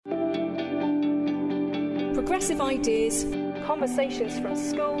progressive ideas, conversations from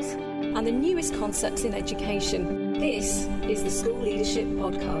schools, and the newest concepts in education. This is the School Leadership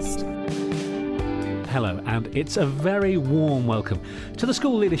Podcast. Hello, and it's a very warm welcome to the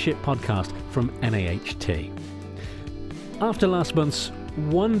School Leadership Podcast from NAHT. After last month's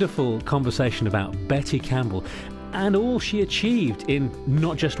wonderful conversation about Betty Campbell and all she achieved in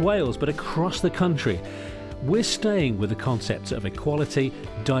not just Wales but across the country, we're staying with the concepts of equality,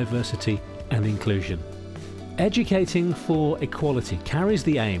 diversity and inclusion. Educating for Equality carries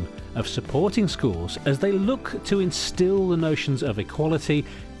the aim of supporting schools as they look to instil the notions of equality,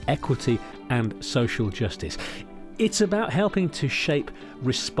 equity and social justice. It's about helping to shape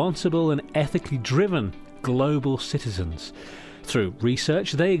responsible and ethically driven global citizens. Through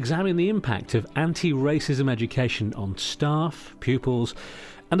research, they examine the impact of anti-racism education on staff, pupils,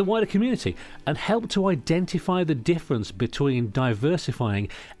 and the wider community, and help to identify the difference between diversifying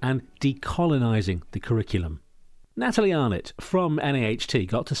and decolonising the curriculum. Natalie Arnott from NAHT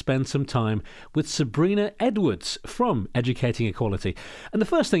got to spend some time with Sabrina Edwards from Educating Equality. And the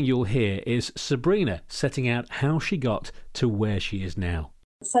first thing you'll hear is Sabrina setting out how she got to where she is now.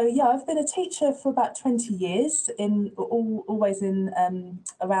 So I've been a teacher for about 20 years, always in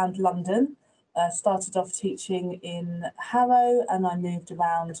around London. Started off teaching in Harrow, and I moved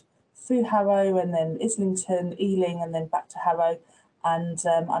around through Harrow and then Islington, Ealing, and then back to Harrow. And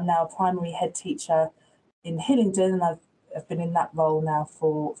I'm now a primary head teacher in Hillingdon, and I've been in that role now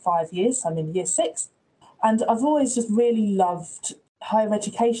for 5 years. I'm in year 6, and I've always just really loved higher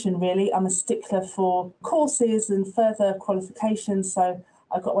education. Really, I'm a stickler for courses and further qualifications. So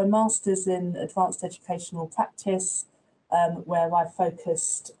I got my master's in advanced educational practice, where I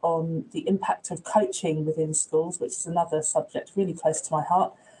focused on the impact of coaching within schools, which is another subject really close to my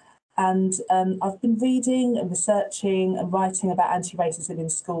heart. And I've been reading and researching and writing about anti-racism in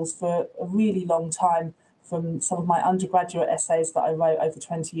schools for a really long time, from some of my undergraduate essays that I wrote over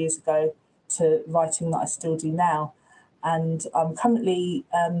 20 years ago to writing that I still do now. And I'm currently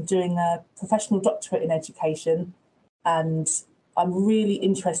doing a professional doctorate in education, and I'm really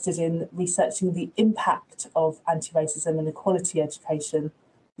interested in researching the impact of anti-racism and equality education,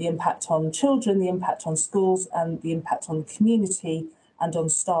 the impact on children, the impact on schools, and the impact on the community and on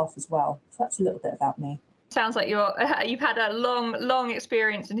staff as well. So that's a little bit about me. Sounds like you've had a long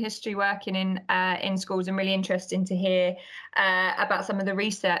experience and history working in schools, and really interesting to hear about some of the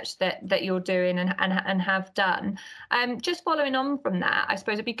research that you're doing and have done. Just following on from that, I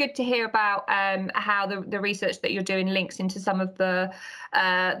suppose it'd be good to hear about how the research that you're doing links into some of the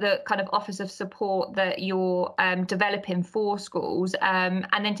kind of offers of support that you're developing for schools, and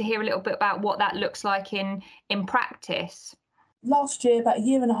then to hear a little bit about what that looks like in practice. Last year, about a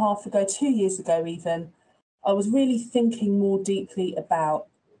year and a half ago, 2 years ago even, I was really thinking more deeply about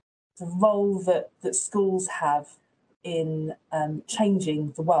the role that schools have in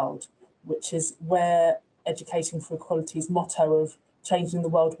changing the world, which is where Educating for Equality's motto of changing the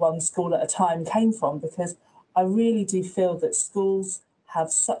world one school at a time came from, because I really do feel that schools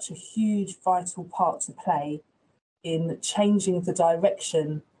have such a huge, vital part to play in changing the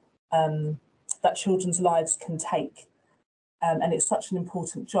direction that children's lives can take. And it's such an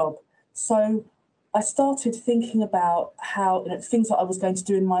important job. So I started thinking about how things that I was going to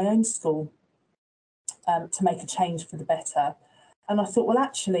do in my own school to make a change for the better. And I thought, well,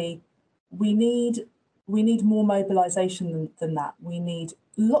 actually, we need more mobilisation than that. We need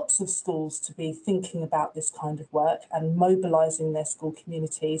lots of schools to be thinking about this kind of work and mobilising their school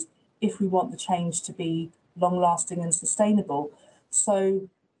communities if we want the change to be long-lasting and sustainable. So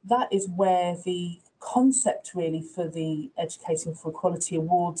that is where the concept really for the Educating for Equality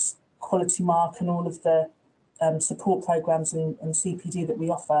Awards, Quality Mark and all of the support programmes and CPD that we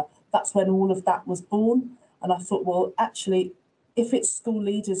offer, that's when all of that was born. And I thought, well, actually, if it's school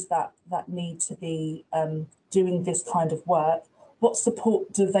leaders that need to be doing this kind of work, what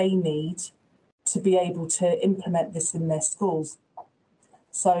support do they need to be able to implement this in their schools?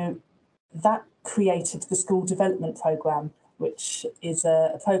 So that created the School Development Programme, which is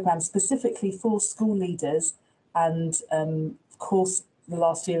a programme specifically for school leaders. And of course, the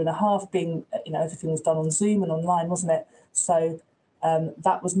last year and a half being, everything was done on Zoom and online, wasn't it? So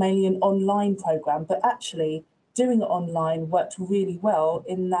that was mainly an online programme, but actually doing it online worked really well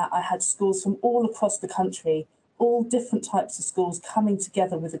in that I had schools from all across the country, all different types of schools coming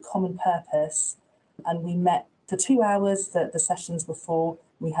together with a common purpose. And we met for 2 hours, the sessions were for.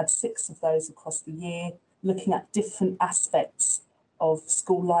 We had 6 of those across the year, looking at different aspects of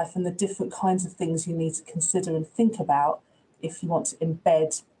school life and the different kinds of things you need to consider and think about if you want to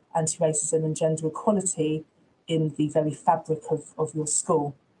embed anti-racism and gender equality in the very fabric of your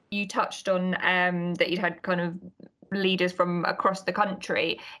school. You touched on that you'd had kind of leaders from across the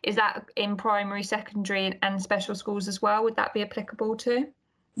country. Is that in primary, secondary and special schools as well? Would that be applicable too?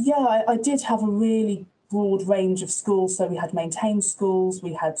 Yeah, I did have a really broad range of schools. So we had maintained schools,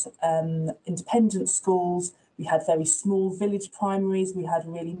 we had independent schools, we had very small village primaries, we had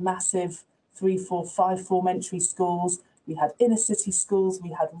really massive 3, 4, 5 form-entry schools, we had inner city schools,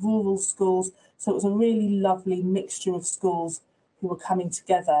 we had rural schools. So it was a really lovely mixture of schools who were coming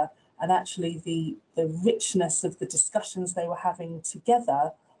together, and actually the richness of the discussions they were having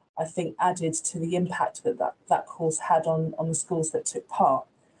together, I think, added to the impact that course had on the schools that took part.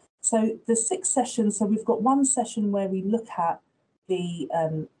 So the 6 sessions, so we've got one session where we look at the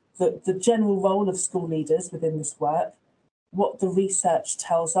general role of school leaders within this work, what the research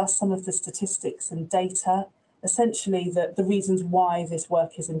tells us, some of the statistics and data, essentially the reasons why this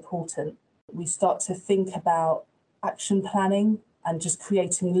work is important. We start to think about action planning and just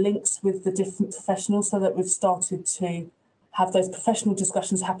creating links with the different professionals, so that we've started to have those professional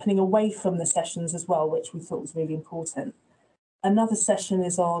discussions happening away from the sessions as well, which we thought was really important. Another session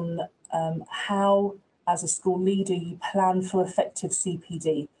is on how, as a school leader, you plan for effective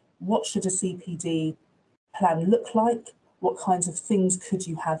CPD. What should a CPD plan look like? What kinds of things could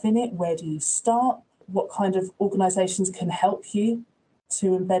you have in it? Where do you start? What kind of organisations can help you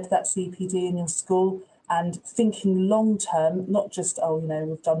to embed that CPD in your school? And thinking long term, not just,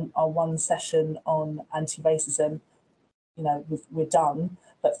 we've done our one session on anti-racism, we're done,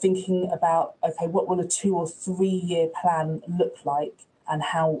 but thinking about, okay, what will a 2 or 3 year plan look like, and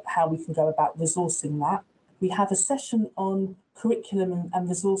how we can go about resourcing that. We have a session on curriculum and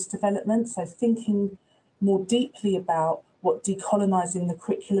resource development, so thinking more deeply about what decolonising the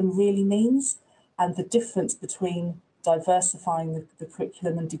curriculum really means, and the difference between diversifying the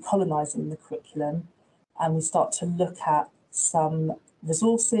curriculum and decolonising the curriculum. And we start to look at some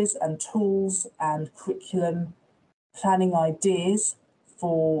resources and tools and curriculum planning ideas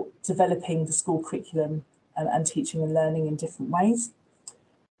for developing the school curriculum and teaching and learning in different ways.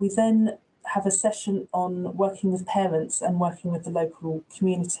 We then have a session on working with parents and working with the local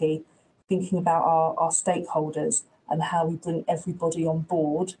community, thinking about our stakeholders and how we bring everybody on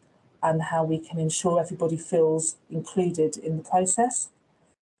board and how we can ensure everybody feels included in the process.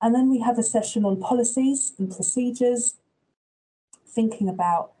 And then we have a session on policies and procedures, thinking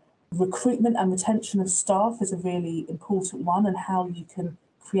about recruitment and retention of staff is a really important one, and how you can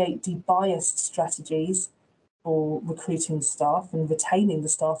create de-biased strategies for recruiting staff and retaining the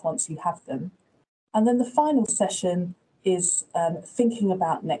staff once you have them. And then the final session is thinking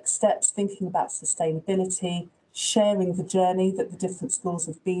about next steps, thinking about sustainability, sharing the journey that the different schools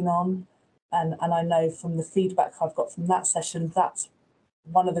have been on. And I know from the feedback I've got from that session, that's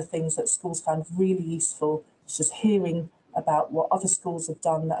one of the things that schools found really useful, is just hearing about what other schools have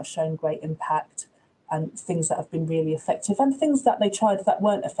done that have shown great impact, and things that have been really effective and things that they tried that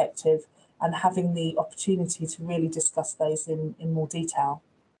weren't effective, and having the opportunity to really discuss those in more detail.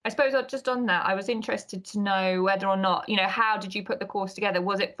 I suppose just on that, I was interested to know whether or not, how did you put the course together?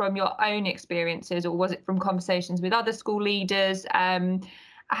 Was it from your own experiences, or was it from conversations with other school leaders?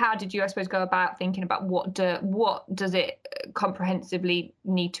 How did you, I suppose, go about thinking about what does it comprehensively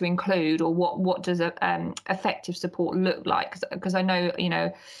need to include, or what does effective support look like? Because I know,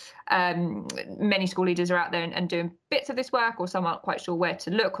 many school leaders are out there and doing bits of this work, or some aren't quite sure where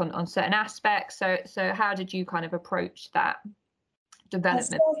to look on certain aspects. So how did you kind of approach that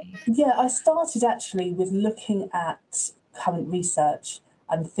development? I started actually with looking at current research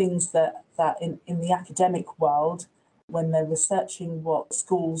and things that in the academic world, when they're researching what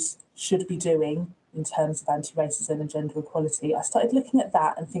schools should be doing in terms of anti-racism and gender equality, I started looking at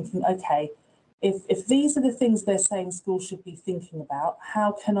that and thinking, okay, if these are the things they're saying schools should be thinking about,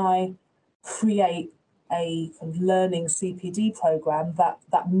 how can I create a kind of learning CPD programme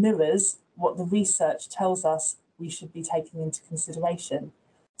that mirrors what the research tells us we should be taking into consideration?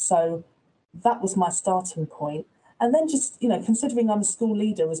 So that was my starting point. And then just, considering I'm a school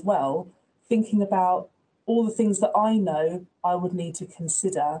leader as well, thinking about all the things that I know I would need to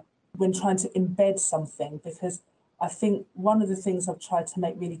consider when trying to embed something, because I think one of the things I've tried to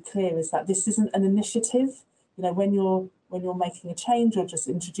make really clear is that this isn't an initiative. When you're making a change or just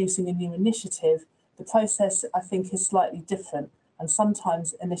introducing a new initiative, the process, I think, is slightly different. And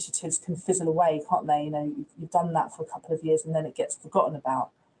sometimes initiatives can fizzle away, can't they? You've done that for a couple of years and then it gets forgotten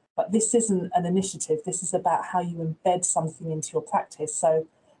about. But this isn't an initiative. This is about how you embed something into your practice. So,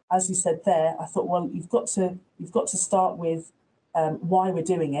 as you said there, I thought, well, you've got to start with why we're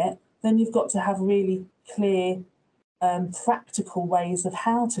doing it. Then you've got to have really clear, practical ways of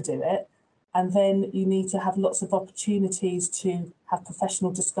how to do it. And then you need to have lots of opportunities to have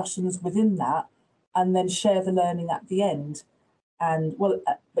professional discussions within that, and then share the learning at the end. And but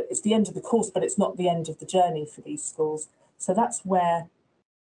it's the end of the course, but it's not the end of the journey for these schools. So that's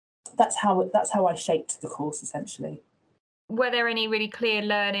how I shaped the course essentially. Were there any really clear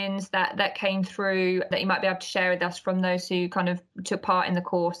learnings that came through that you might be able to share with us from those who kind of took part in the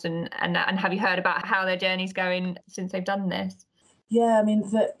course, and have you heard about how their journey's going since they've done this? Yeah, I mean,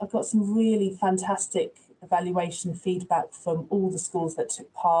 I've got some really fantastic evaluation feedback from all the schools that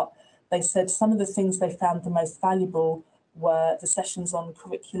took part. They said some of the things they found the most valuable were the sessions on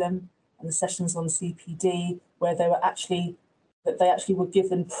curriculum and the sessions on CPD, where they actually were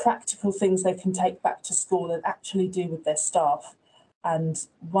given practical things they can take back to school and actually do with their staff. And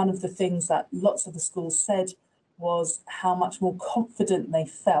one of the things that lots of the schools said was how much more confident they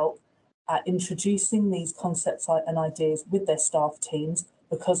felt at introducing these concepts and ideas with their staff teams,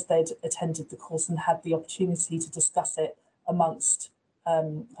 because they'd attended the course and had the opportunity to discuss it amongst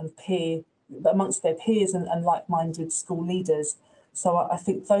amongst their peers and like-minded school leaders. So I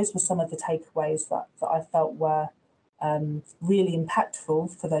think those were some of the takeaways that I felt were really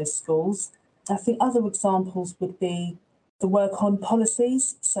impactful for those schools. I think other examples would be the work on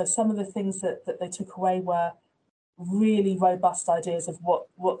policies. So some of the things that they took away were really robust ideas of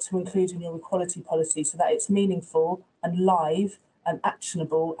what to include in your equality policy, so that it's meaningful and live and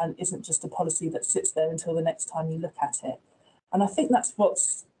actionable and isn't just a policy that sits there until the next time you look at it. And I think that's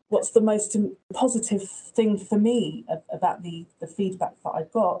what's the most positive thing for me about the feedback that I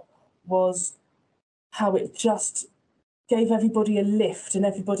got, was how it just gave everybody a lift, and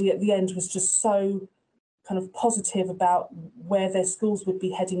everybody at the end was just so kind of positive about where their schools would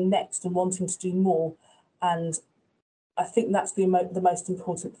be heading next and wanting to do more. And I think that's the most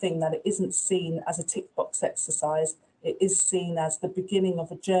important thing, that it isn't seen as a tick box exercise. It is seen as the beginning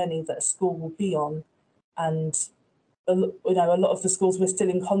of a journey that a school will be on. And a lot of the schools we're still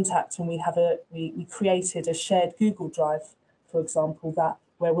in contact, and we created a shared Google Drive, for example,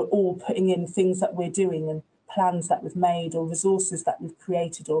 where we're all putting in things that we're doing and plans that we've made, or resources that we've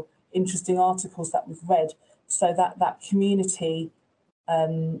created, or interesting articles that we've read, so that community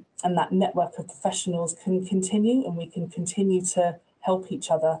and that network of professionals can continue, and we can continue to help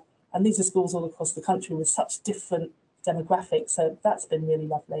each other. And these are schools all across the country with such different demographics, so that's been really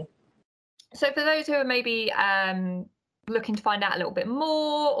lovely. So for those who are maybe looking to find out a little bit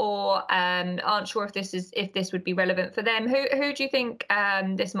more, or aren't sure if this would be relevant for them, who do you think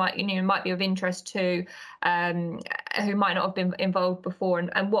this might be of interest to, who might not have been involved before,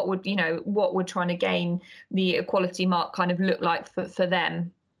 and what would trying to gain the equality mark kind of look like for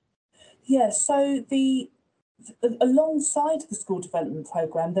them? Yeah, so alongside the school development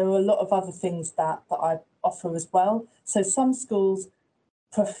programme, there are a lot of other things that I offer as well. So some schools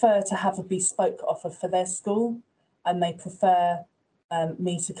prefer to have a bespoke offer for their school, and they prefer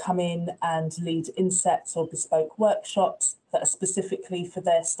me to come in and lead insets or bespoke workshops that are specifically for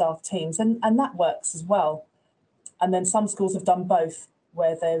their staff teams, and that works as well. And then some schools have done both,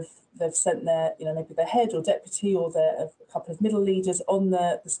 where they've sent their, maybe their head or deputy or a couple of middle leaders on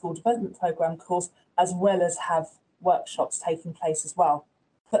the school development programme course, as well as have workshops taking place as well.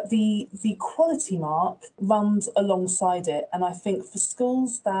 But the quality mark runs alongside it. And I think for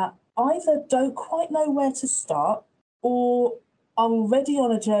schools that either don't quite know where to start, or are already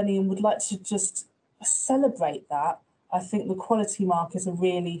on a journey and would like to just celebrate that, I think the quality mark is a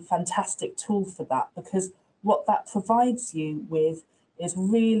really fantastic tool for that, because what that provides you with is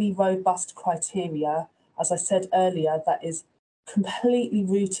really robust criteria, as I said earlier, that is completely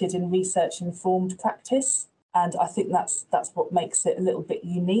rooted in research-informed practice. And I think that's what makes it a little bit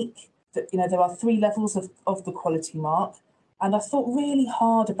unique. That there are 3 levels of the quality mark, and I thought really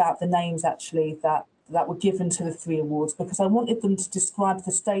hard about the names actually that were given to the 3 awards, because I wanted them to describe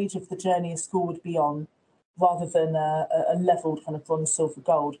the stage of the journey a school would be on, rather than a levelled kind of bronze, silver,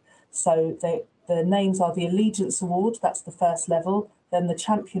 gold. So the names are the Allegiance Award, that's the first level, then the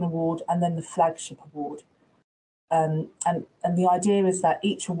Champion Award, and then the Flagship Award. And the idea is that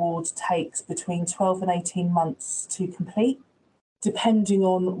each award takes between 12 and 18 months to complete, depending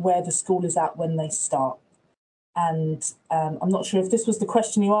on where the school is at when they start. And I'm not sure if this was the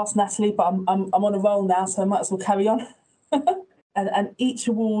question you asked, Natalie, but I'm on a roll now, so I might as well carry on. and each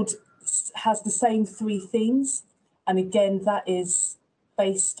award has the same 3 themes. And again, that is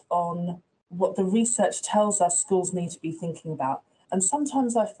based on what the research tells us schools need to be thinking about. And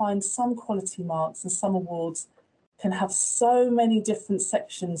sometimes I find some quality marks and some awards can have so many different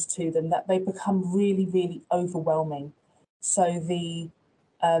sections to them that they become really, really overwhelming. So the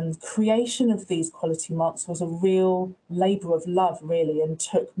creation of these quality marks was a real labour of love, really, and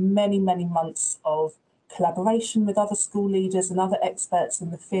took many, many months of collaboration with other school leaders and other experts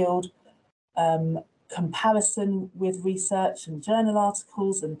in the field, comparison with research and journal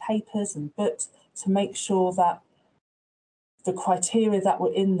articles and papers and books to make sure that the criteria that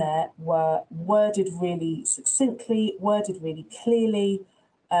were in there were worded really succinctly, worded really clearly,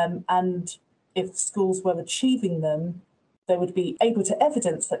 and if schools were achieving them, they would be able to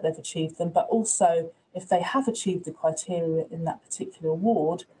evidence that they've achieved them, but also if they have achieved the criteria in that particular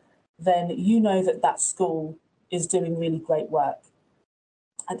award, then you know that that school is doing really great work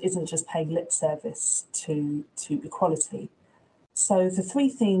and isn't just paying lip service to equality. So the three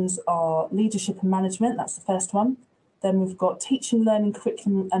themes are leadership and management, that's the first one. Then we've got teaching, learning,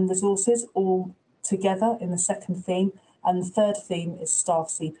 curriculum and resources all together in the second theme. And the third theme is staff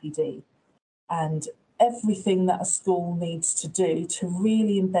CPD. And everything that a school needs to do to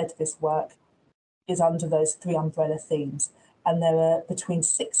really embed this work is under those three umbrella themes. And there are between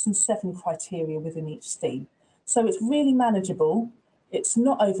 6 and 7 criteria within each theme. So it's really manageable, it's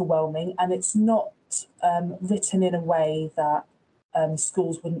not overwhelming, and it's not written in a way that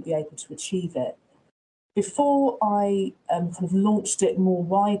schools wouldn't be able to achieve it. Before I kind of launched it more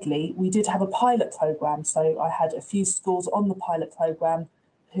widely, we did have a pilot programme. So I had a few schools on the pilot programme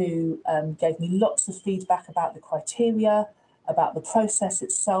who gave me lots of feedback about the criteria, about the process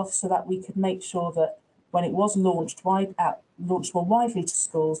itself, so that we could make sure that when it was launched more widely to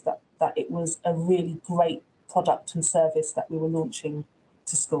schools, that it was a really great product and service that we were launching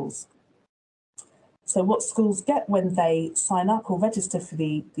to schools. So what schools get when they sign up or register for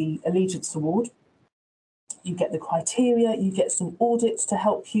the Allegiance Award, you get the criteria, you get some audits to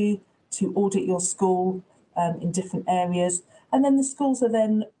help you to audit your school in different areas. And then the schools are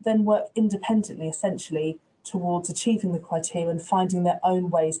then work independently, essentially, towards achieving the criteria and finding their own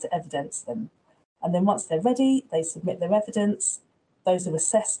ways to evidence them. And then once they're ready, they submit their evidence. Those are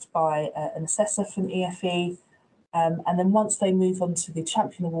assessed by an assessor from EFE. And then once they move on to the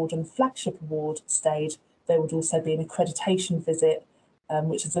Champion Award and Flagship Award stage, there would also be an accreditation visit,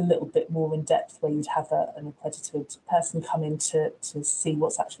 which is a little bit more in depth, where you'd have an accredited person come in to see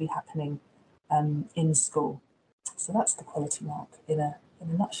what's actually happening in school. So that's the quality mark in a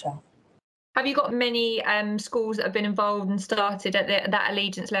nutshell. Have you got many schools that have been involved and started at that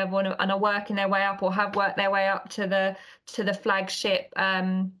allegiance level and are working their way up, or have worked their way up to the flagship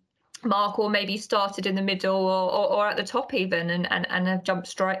mark, or maybe started in the middle or at the top even and have jumped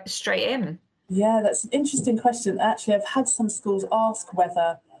straight in? Yeah, that's an interesting question. Actually, I've had some schools ask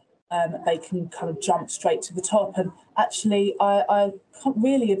whether they can kind of jump straight to the top. And actually, I can't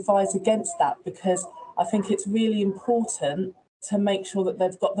really advise against that, because I think it's really important to make sure that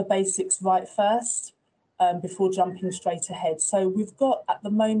they've got the basics right first before jumping straight ahead. So we've got, at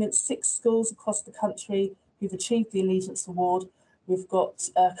the moment, 6 schools across the country who've achieved the Allegiance Award. We've got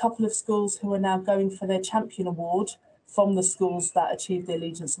a couple of schools who are now going for their Champion Award from the schools that achieved the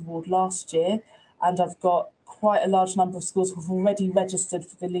Allegiance Award last year. And I've got quite a large number of schools who've already registered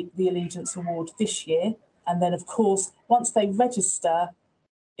for the Allegiance Award this year. And then, of course, once they register,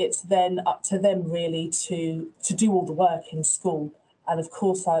 it's then up to them really to do all the work in school. And of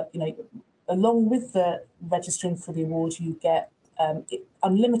course, along with the registering for the award, you get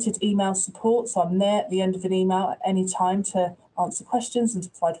unlimited email support. So I'm there at the end of an email at any time to answer questions and to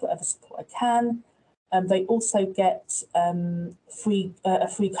provide whatever support I can. They also get a free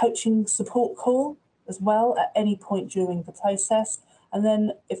coaching support call as well at any point during the process. And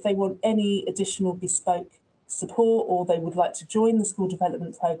then if they want any additional bespoke support, or they would like to join the school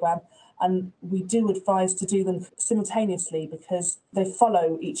development programme, and we do advise to do them simultaneously because they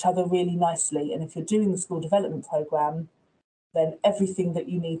follow each other really nicely. And if you're doing the school development programme, then everything that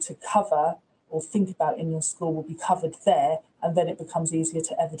you need to cover or think about in your school will be covered there, and then it becomes easier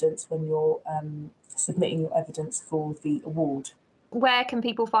to evidence when you're submitting your evidence for the award. Where can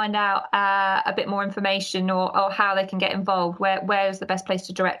people find out a bit more information or how they can get involved? Where is the best place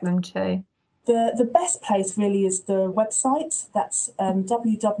to direct them to? The best place really is the website. That's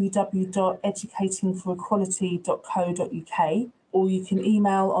www.educatingforequality.co.uk, or you can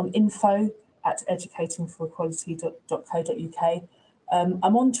email on info@educatingforequality.co.uk.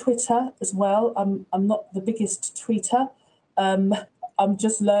 I'm on Twitter as well. I'm not the biggest tweeter. I'm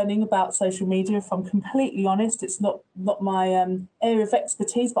just learning about social media, if I'm completely honest. It's not my area of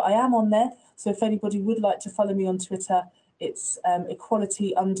expertise, but I am on there. So if anybody would like to follow me on Twitter, it's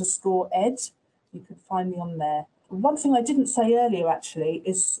equality_ed. You can find me on there. One thing I didn't say earlier, actually,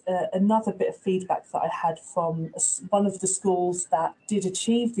 is another bit of feedback that I had from one of the schools that did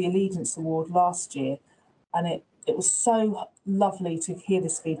achieve the Allegiance Award last year. And it it was so lovely to hear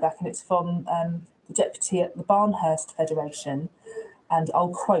this feedback, and it's from the deputy at the Barnhurst Federation, and I'll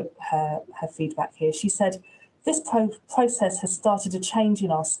quote her feedback here. She said, "This process has started a change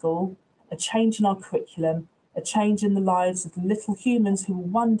in our school, a change in our curriculum, a change in the lives of the little humans who will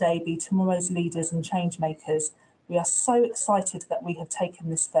one day be tomorrow's leaders and change makers. We are so excited that we have taken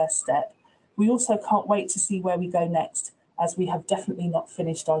this first step. We also can't wait to see where we go next, as we have definitely not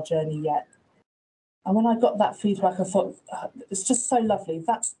finished our journey yet." And when I got that feedback, I thought, it's just so lovely.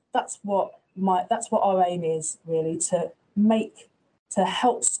 That's what our aim is, really, to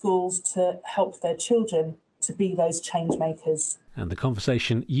help schools, to help their children to be those change makers. And the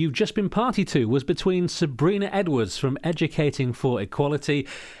conversation you've just been party to was between Sabrina Edwards from Educating for Equality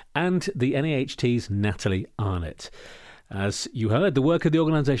and the NAHT's Natalie Arnott. As you heard, the work of the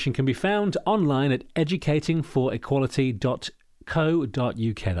organisation can be found online at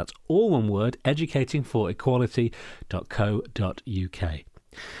educatingforequality.co.uk. That's all one word, educatingforequality.co.uk.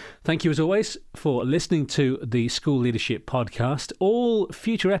 Thank you as always for listening to the School Leadership Podcast. All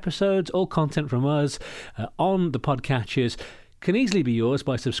future episodes, all content from us on the podcatchers can easily be yours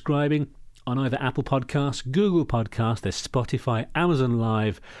by subscribing on either Apple Podcasts, Google Podcasts, there's Spotify, Amazon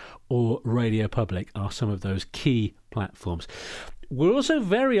Live or Radio Public are some of those key platforms. We're also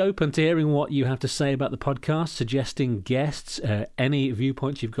very open to hearing what you have to say about the podcast, suggesting guests, any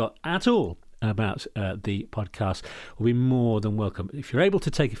viewpoints you've got at all about the podcast will be more than welcome. If you're able to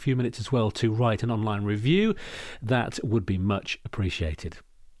take a few minutes as well to write an online review, that would be much appreciated.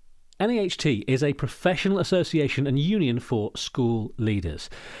 NAHT is a professional association and union for school leaders.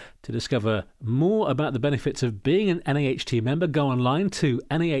 To discover more about the benefits of being an NAHT member, go online to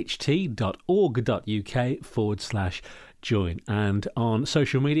naht.org.uk/join. And on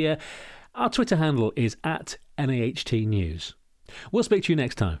social media, our Twitter handle is @NAHT News. We'll speak to you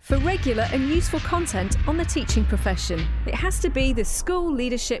next time. For regular and useful content on the teaching profession, it has to be the School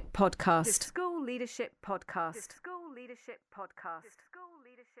Leadership Podcast. The School Leadership Podcast. The School Leadership Podcast. The School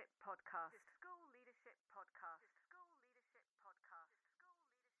Leadership Podcast.